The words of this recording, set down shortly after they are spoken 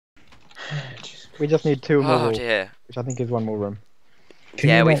We just need two more, Oh dear. which I think is one more room. Can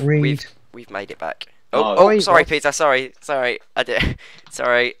you not read? We've made it back. Oh, Oh, wait, sorry, what? Peter. Sorry. I did.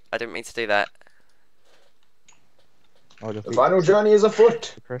 Sorry, I didn't mean to do that. I'll just the eat final journey is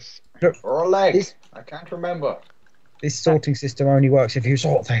afoot. Chris. Or a leg. I can't remember. This sorting system only works if you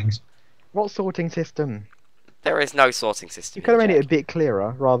sort things. What sorting system? There is no sorting system. You could have made it a Jack. bit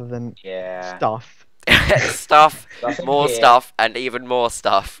clearer rather than stuff. Stuff, Nothing more here. stuff, and even more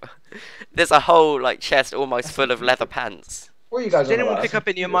stuff. There's a whole like chest almost full of leather pants. What are you guys Did on anyone about? pick up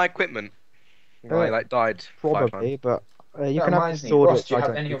any of my equipment? I like died 5 times. Probably, but you That can have reminds the me, sword. Ross, which do you I have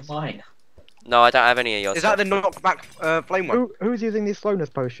don't any use. of mine? No, I don't have any of yours. Is that the knockback flame one? Who's using these slowness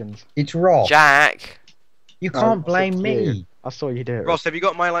potions? It's Ross. Jack? You No, can't blame it's me. you. I saw you do it. Ross, have you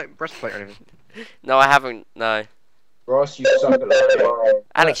got my like breastplate or anything? No, I haven't. No. Ross, you suck at lying.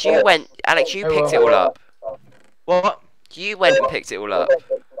 Alex, you went. Alex, you picked it all up. What? You went and picked it all up.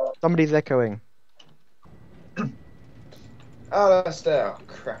 Somebody's echoing. Alistair, oh,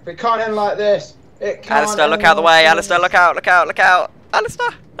 crap. It can't end like this. It can't Alistair, look end out the like way. this. Alistair, look out. Look out. Look out. Alistair.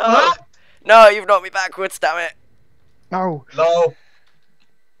 No. No, you've knocked me backwards. Damn it. No. No.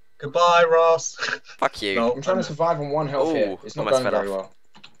 Goodbye, Ross. Fuck you. No, I'm trying to survive on one health Ooh, here. It's not almost going fell very off.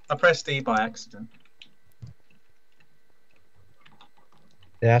 well. I pressed E by accident.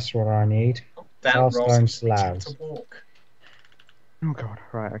 That's what I need. Damn, Cast Ross. stone I'm slabs. to walk. Oh god.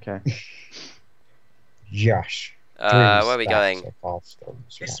 Right. Okay. Josh. Where are we going?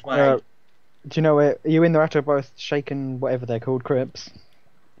 This way. Do you know where? Are you in the Rattle both shaken whatever they're called crypts?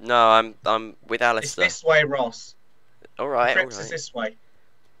 No, I'm with It's Alistair. this way, Ross. All right. All Crypt is right. this way.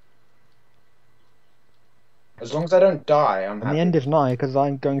 As long as I don't die, I'm And happy. the end is nigh because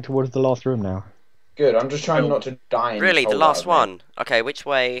I'm going towards the last room now. Good, I'm just trying Oh. not to die. and Really, the told last out of me. one. Okay, which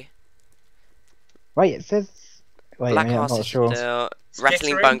way? Wait, it says. Wait, Black I'm Heart not sure. Citadel, Rattling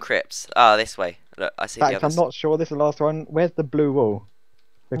Skittering? Bone Crypts. Ah, this way. Look, I see In the fact, I'm others. not sure this is the last one. Where's the blue wall?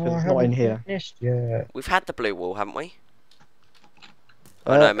 Because it's not in here. Yeah. We've had the blue wall, haven't we?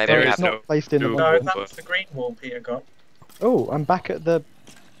 Oh no, maybe sorry, we it's haven't. not placed in the no. No, wall. that's the green wall Peter got. Oh, I'm back at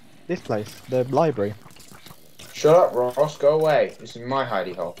this place, the library. Shut up, Ross. Go away. This is my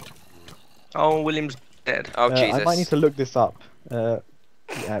hidey hole. Oh, William's dead. Oh I might need Jesus! to look this up. Yeah,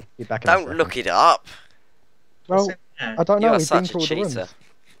 be back in a Don't second. look it up. Well, What's in there? I don't You know. are We've been such a through all the cheater. rooms.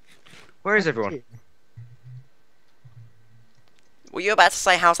 Where is everyone? Were you about to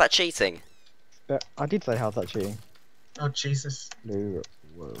say how's that cheating? But I did say how's that cheating. Oh, Jesus. Blue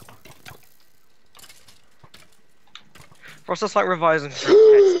wall. Ross, that's like revising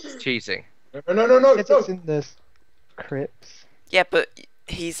it's cheating. No. It's in the crypts. Yeah, but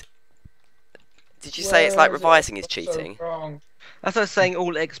he's. Did you say it's like Where is it? revising is What's so cheating? wrong? That's like saying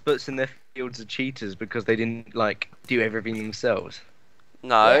all experts in their fields are cheaters because they didn't like do everything themselves.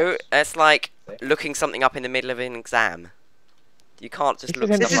 No, Yes. it's like looking something up in the middle of an exam. You can't just This look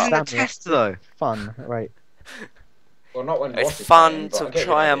isn't This stuff isn't up. a test though. Fun, right? Well, not when It's Ross is fun playing, but I to get your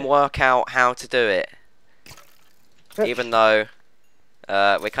try and idea. work out how to do it, But- even though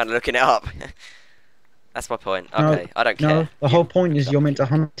we're kind of looking it up. That's my point. No, Okay, I don't No, care. the whole point is you're meant to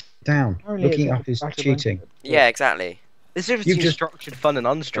hunt it down. Apparently Looking it's up is back of cheating. Yeah, exactly. There's a difference You've between just- structured fun and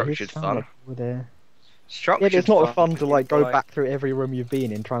There is unstructured fun. over there. Yeah, Structured but it's not fun to like go like- back through every room you've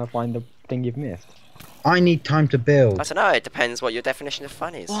been in trying to find the thing you've missed. I need time to I build. don't know. It depends what your definition of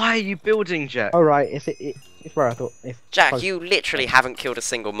fun is. Why are you building, Jack? Oh right, it's where I thought. It's Jack, close. you literally haven't killed a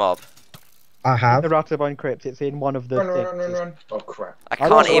single mob. I The have. Rattlebone Crypt. It's in one of the Run. things. Oh, crap. I I can't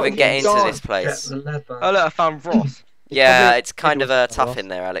don't even know. get into Darn. this Get place. the leather. Oh look, I found Ross. Yeah, probably it's kind of middle tough of in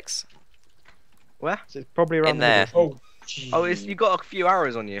there, Alex. Where? So it's probably around In the there. middle. Oh, it's you got a few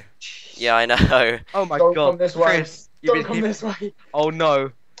arrows on you. Yeah, I know. Oh my Don't god, come this way. Chris, you've Don't been come this way. Oh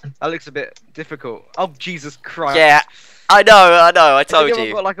no, that looks a bit difficult. Oh Jesus Christ. Yeah, I know. I Has told anyone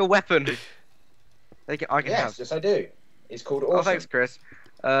you. got like a weapon? I can have. Yes, I do. It's called Oh awesome. thanks, Chris.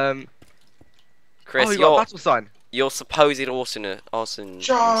 Chris, oh, you got a battle sign. your supposed awesome.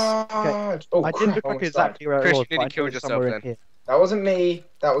 Charge! Oh, I crap, did look almost exactly where it Chris, was. you but nearly I killed thought it was yourself somewhere in then. here. died. That wasn't me.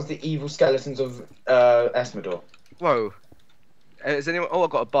 That was the evil skeletons of Esmador. Whoa. Has anyone? Oh, I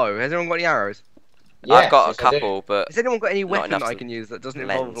got a bow. Has anyone got any arrows? I've got Yes, a I do. couple, but Has anyone got any Not weapon enough that I to can use that doesn't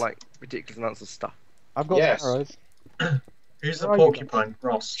involve lend. like ridiculous amounts of stuff? I've got Yes. arrows. Who's the Where are you? porcupine?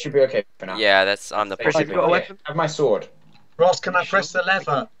 Ross. Should be okay for now. yeah, I'm the Chris, have you got a Okay, weapon? have my sword. Ross, can I press the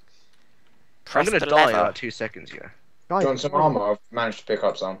lever? Press I'm gonna the die in lever. like 2 seconds, you know. Do you want Guys, some armor? I've managed to pick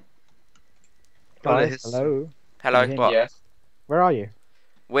up some. guys, Yes. hello. Hello, Can you hear me? what? Yes. Where are you?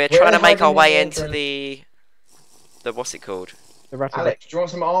 We're Where trying to the make hell our did way you into enter? the what's it called? The Rattlebone. Alex, do you want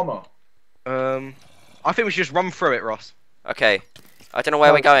some armor? I think we should just run through it, Ross. Okay, I don't know where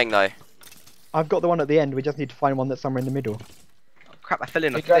No. we're going though. I've got the one at the end. We just need to find one that's somewhere in the middle. Crap, I fell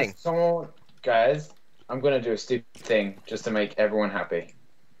in a Hey guys, thing. guys, I'm gonna do a stupid thing just to make everyone happy.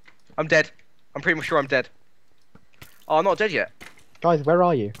 I'm dead. I'm pretty much sure I'm dead. Oh, I'm not dead yet. Guys, where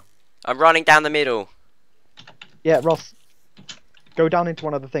are you? I'm running down the middle. Yeah, Ross. Go down into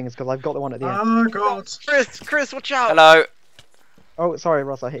one of the things because I've got the one at the end. Oh god. Chris, watch out! Hello. Oh, sorry,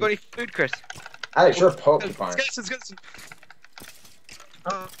 Ross. I hit Got you. any food, Chris? Alex, you're a porcupine. Skeleton.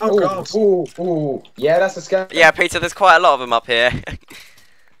 Oh god. Ooh. Yeah, that's a skeleton. Yeah, Peter, there's quite a lot of them up here.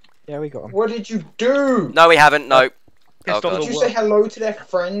 Yeah, we got him. What did you do? No, we haven't. No. Oh, Pissed off God. Did you the say hello to their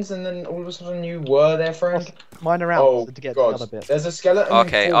friends and then all of a sudden you were their friend? Mine around Oh to get god, the other bit. there's a skeleton.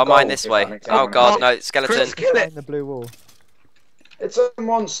 Okay, full I'll mine gold, this if way. that makes Oh anyone God, happy. no, skeleton. Chris, kill it! Behind the blue wall. It's a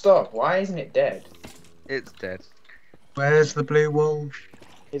monster. Why isn't it dead? It's dead. Where's the blue wall?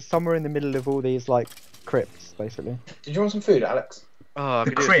 It's somewhere in the middle of all these like crypts, basically. Did you want some food, Alex? Oh, I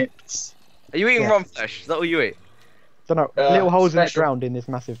The could do it. crypts. Are you eating Yeah. rum flesh? Is that all you eat? So no, little holes in the special. ground in this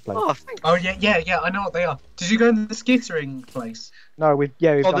massive place. Oh, thanks. Oh yeah, I know what they are. Did you go in the skittering place? No, we've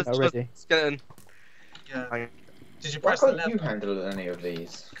done there's that already. skeleton. Yeah. I- Did you Why press the can't you lever? handle any of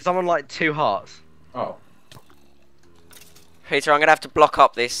these? Because I'm on like 2 hearts. Oh. Peter, I'm gonna have to block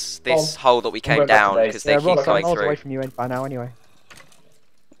up this hole that we came going back down to because base. they Yeah, keep Ross, I'm going miles away through. from you by now anyway.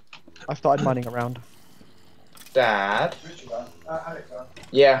 I started mining around. Dad?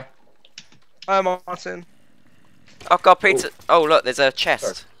 Yeah. Hi, Martin. Oh God, Peter. Oh look, there's a chest.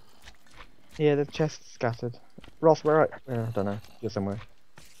 Sorry. Yeah, the chest's scattered. Ross, where are you? I don't know. You're somewhere.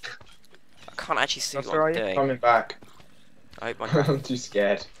 I can't actually see Ross, what where I'm are you? doing. Coming back. I hope my I'm too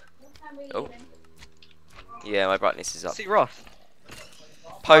scared. Oh. Yeah, my brightness is up. See Ross.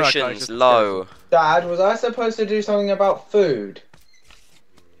 Potions just low. Dad, was I supposed to do something about food?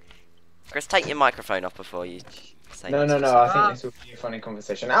 Chris, take your microphone off before you say No. nonsense. I think this will be a funny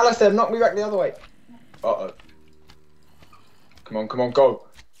conversation. Alistair, knock me back the other way. Uh-oh. Come on, go.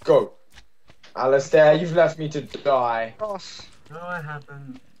 Go. Alistair, you've left me to die. Ross. No, I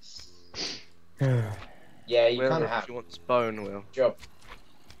haven't. Yeah, you Will, kind of if have. you want this bone, Will. Job.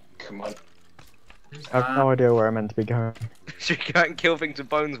 Come on. Who's I have no idea where I'm meant to be going. Should we go out and kill things with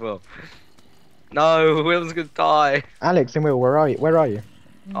bones, Will? No, Will's gonna die. Alex and Will, where are you? Where are you?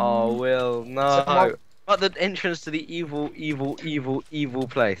 Oh, Will, no. Someone- At the entrance to the evil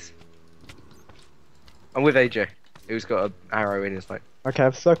place. I'm with AJ, who's got an arrow in his leg. Okay,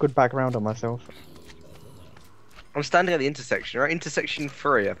 I've circled back around on myself. I'm standing at the intersection, right? Intersection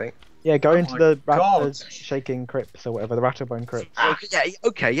 3, I think. Yeah, go Oh into my the God. shaking crypts or whatever, the rattlebone crypts.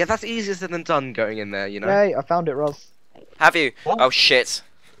 Okay, yeah, that's easier said than done going in there, you know? Yay, I found it, Ross. Have you? What? Oh shit.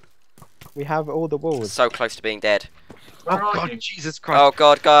 We have all the walls. So close to being dead. Where Oh are god, you? Jesus Christ. Oh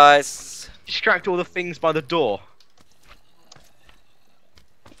God, guys. Distract all the things by the door.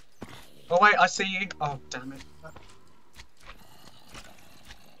 Oh wait, I see you. Oh damn it.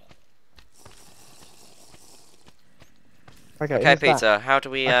 Okay, Okay, who's that? Peter, how do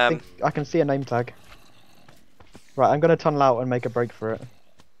we I think I can see a name tag. Right, I'm gonna tunnel out and make a break for it.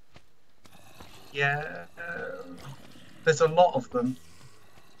 Yeah. There's a lot of them.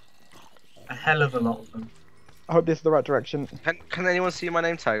 A hell of a lot of them. I hope this is the right direction. Can anyone see my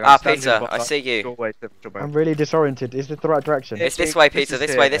name tag? Ah, standing Peter, by I see you. doorway to the I'm really disoriented. Is this the right direction? It's this It- way, this Peter. is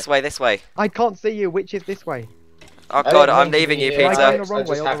This here. way, this way, this way. I can't see you. Which is this way? Oh I God, don't I'm want to leaving be you, here, Am I going Peter. the wrong I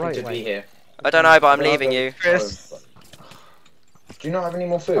just way or the happen right to way? be here. I don't know, but I'm No, leaving you. Chris. Do you not have any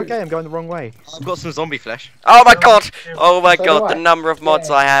more food? Okay, I'm going the wrong way. I've got some zombie flesh. Oh my God! Oh my So do God, I. the number of mobs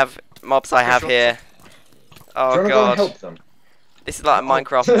Yeah. I have Chris, here. Do you Oh want to go and God. help them? This is like a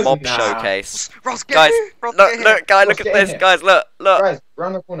Minecraft mob Nah. showcase. Ross, get Guys, here! Ross, look, get here! look, guys, Ross, look at get in this, here. guys, look. Guys,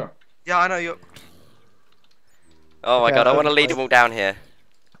 round the corner. Yeah, I know you. Oh my Okay, God, I I've want to got lead this them all down here.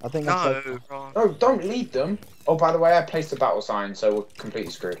 I think I'm No, so. Ross. No, don't lead them. Oh, by the way, I placed a battle sign, so we're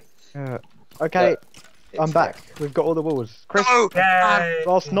completely screwed. Okay, It's I'm back. We've got all the walls. Chris, No! Yay!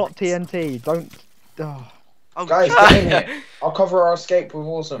 Ross, not TNT. Don't. Oh. Oh, Guys, get in here. I'll cover our escape with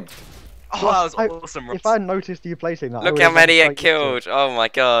awesome. Oh, that was I- awesome, Ross. If I noticed you placing that, I Look would how have many gone it straight into killed. Oh my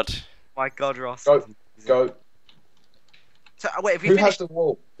God. My God, Ross. Go, Go. So, wait, if we Who finish... has the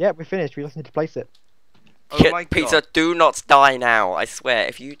wall? Yeah, we finished. We just need to place it. Oh my Peter, God. do not die now. I swear,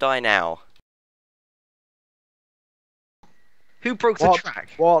 if you die now. Who broke the What? track?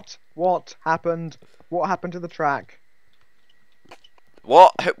 What happened? What happened to the track?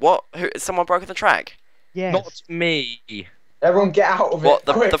 What? What? Someone broke the track? Yes. Not me. Everyone get out of What?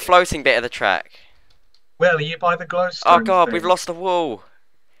 it. quick. The floating bit of the track? Will, are you by the glowstone? Oh God, thing? we've lost the wall.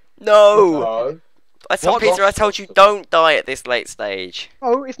 No! No. I told What? Peter, I told you don't die at this late stage.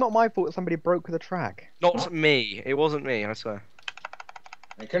 Oh, it's not my fault somebody broke the track. Not me. It wasn't me, I swear.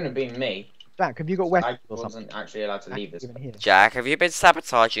 It couldn't have been me. Jack, have you got I weapons or something? wasn't actually allowed to Jack, leave this. even here. Jack, have you been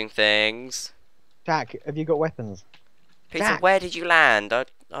sabotaging things? Jack, have you got weapons? Peter, Jack. where did you land? I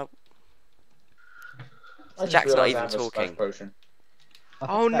just Jack's not realised I even have a splash talking. potion. I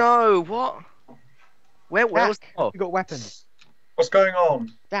think Oh Jack- no! What? Where was? Jack, Oh, have you got weapons? What's going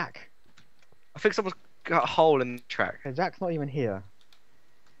on? Jack. I think someone's got a hole in the track. Okay, Jack's not even here.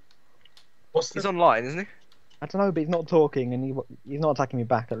 What's He's the... online, isn't he? I don't know, but he's not talking, and he's not attacking me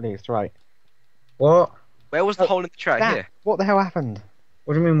back at least, right? What? Where was the hole in the track? Jack, Here. what the hell happened?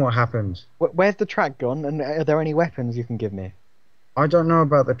 What do you mean? What happened? Where's the track gone, and are there any weapons you can give me? I don't know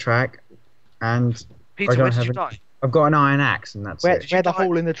about the track, and Peter, don't where did have you any- die? I've got an iron axe, and that's Where, it. you where the die?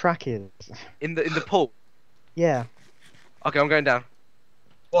 hole in the track is? In the pool. Yeah. Okay, I'm going down.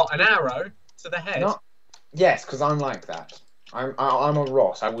 What, an arrow to the head? Not. Yes, because I'm like that. I'm a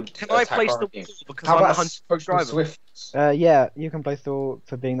Ross. I would. Can I attack place our the team. wall because How I'm about 100 potion subscribers? Swift? Yeah, you can place the all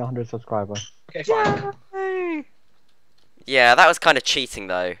for being the 100 subscriber. Okay, fine. Yay! Yeah, that was kind of cheating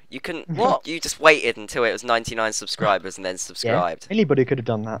though. You couldn't. What? You just waited until it was 99 subscribers and then subscribed. Anybody could have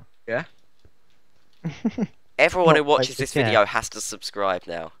done that. Yeah. Everyone who Not watches like this the chat. video has to subscribe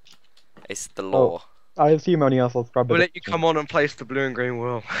now. It's the law. I assume only our subscribers. We'll let you come on and place the blue and green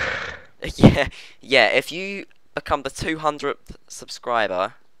wall. Yeah. If you become the 200th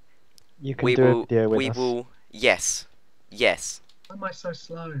subscriber, You can we do will. a video with We us. will. Yes. Why am I so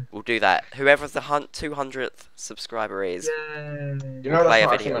slow? We'll do that. Whoever the 200th subscriber is. Yay. You know Play that's a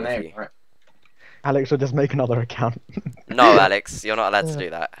not video actually my with name, you. right? Alex will just make another account. No, Alex, you're not allowed to do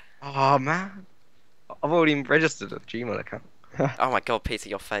that. Oh man, I've already registered a Gmail account. Oh my god, Peter,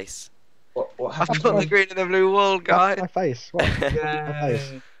 your face. What I've happened? got the green and the blue wall, What's guys. my face? What?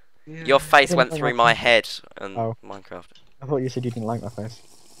 Yay. Your face didn't went like through my my head in Oh. Minecraft. I thought you said you didn't like my face.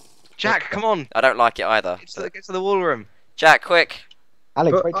 Jack, come on. I don't like it either. Get to the wall room. Jack, quick!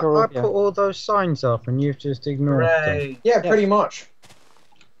 Alex, But wait I till we're put all here. all those signs up, and you've just ignored them. Hooray. Yeah, pretty much.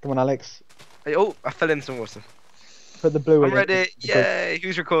 Come on, Alex. Hey, oh, I fell in some water. Put the blue I'm in. ready. the group. Yay!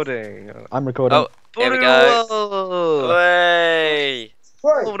 Who's recording? I'm recording. Oh, here we Blue go. wall. Way!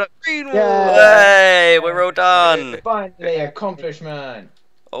 Oh, that green wall. Yeah. Way! We're all done! Finally, accomplishment.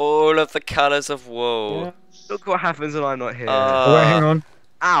 All of the colours of wool. Yeah. Look what happens when I'm not here. Oh, wait, hang on.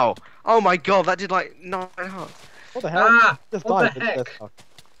 Ow! Oh my god, that did like 9 hearts. What the hell? Ah, Just what died. the with heck? this stuff.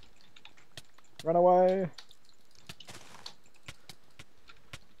 Run away.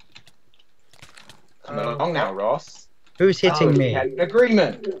 Come along now, Ross. Who's hitting Oh, we me? had an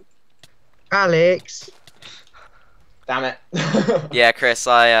agreement. Alex. Damn it. Yeah, Chris,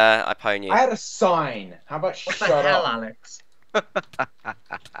 I pwn you. I had a sign. How about What the shut hell, up? Alex?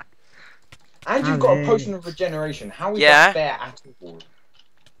 And you've got a Alex. potion of regeneration. How is Yeah. that fair at all?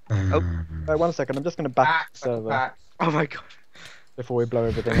 Wait 1 second. I'm just gonna back Back, the server back. Oh my god. before we blow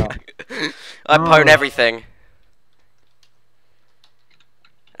everything up. I pwn Oh. everything.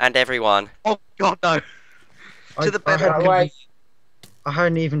 And everyone. Oh god, no. I, To the I, bed. hadn't Away. even, I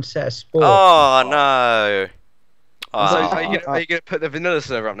hadn't even set a spore. Oh no. So, Oh. are you gonna put the vanilla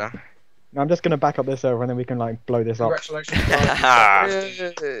server up now? No, I'm just gonna back up this server and then we can like blow this up.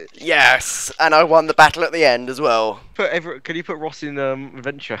 Congratulations, guys. Yes, and I won the battle at the end as well. Can you put Ross in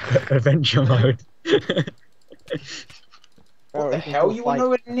adventure? Adventure mode. Oh, What the he can hell? still You were fight.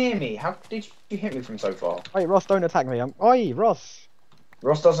 nowhere near me. How did you hit me from so far? Wait, Ross, don't attack me. Oi, Ross.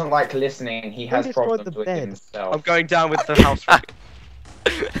 Ross doesn't like listening. He Who has destroyed problems the with bed? himself. I'm going down with the house wreck.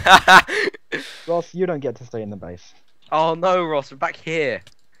 Ross, you don't get to stay in the base. Oh no, Ross, we're back here.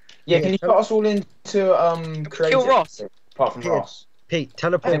 Yeah, can you put us all into creative? Kill Ross. Apart from Here. Ross. Pete, I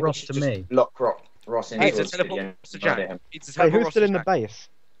teleport think we Ross should to just me. lock Ross into Peter, us teleport again. Ross to Murder Jack. him. Peter, Wait, teleport who's Ross still to in the Jack. base?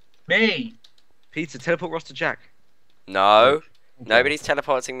 Me. Peter, teleport Ross to Jack. No, Okay. nobody's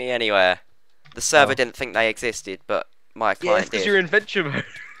teleporting me anywhere. The server Oh. didn't think they existed, but my Yeah, client because did. you're in adventure mode.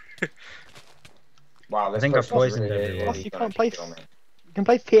 Wow, this think I person was poisoned really, everyone. Ross, really you gonna can't place- kill me. You can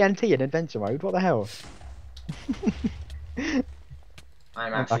place TNT in adventure mode. What the hell? I'm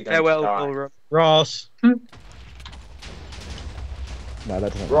actually going Farewell, to die. Ballroom. Ross. No,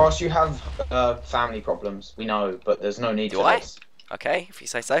 that doesn't. Ross, you have family problems. We know, but there's no need Do for I? this. Okay, if you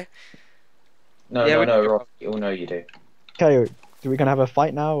say so. No, Yeah, no, we no, do. Ross. We all know you do. Okay, do we gonna have a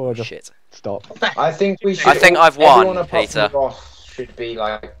fight now or just Shit. stop? I think we should. I think all- I've won, everyone apart from Peter. Ross should be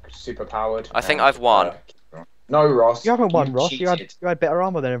like super powered. I think I've won. No, Ross. You haven't won, Ross. You cheated. had better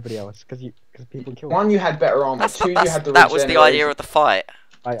armor than everybody else because people killed. One, you had better armor. That's Two, not, you had the that was the idea of the fight.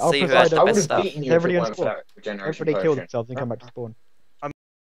 Right, I'll See who preside has the I over- would best have stuff. beaten you if Everybody it on weren't for spawn. that regeneration Everybody kill potion. themselves and come back to spawn.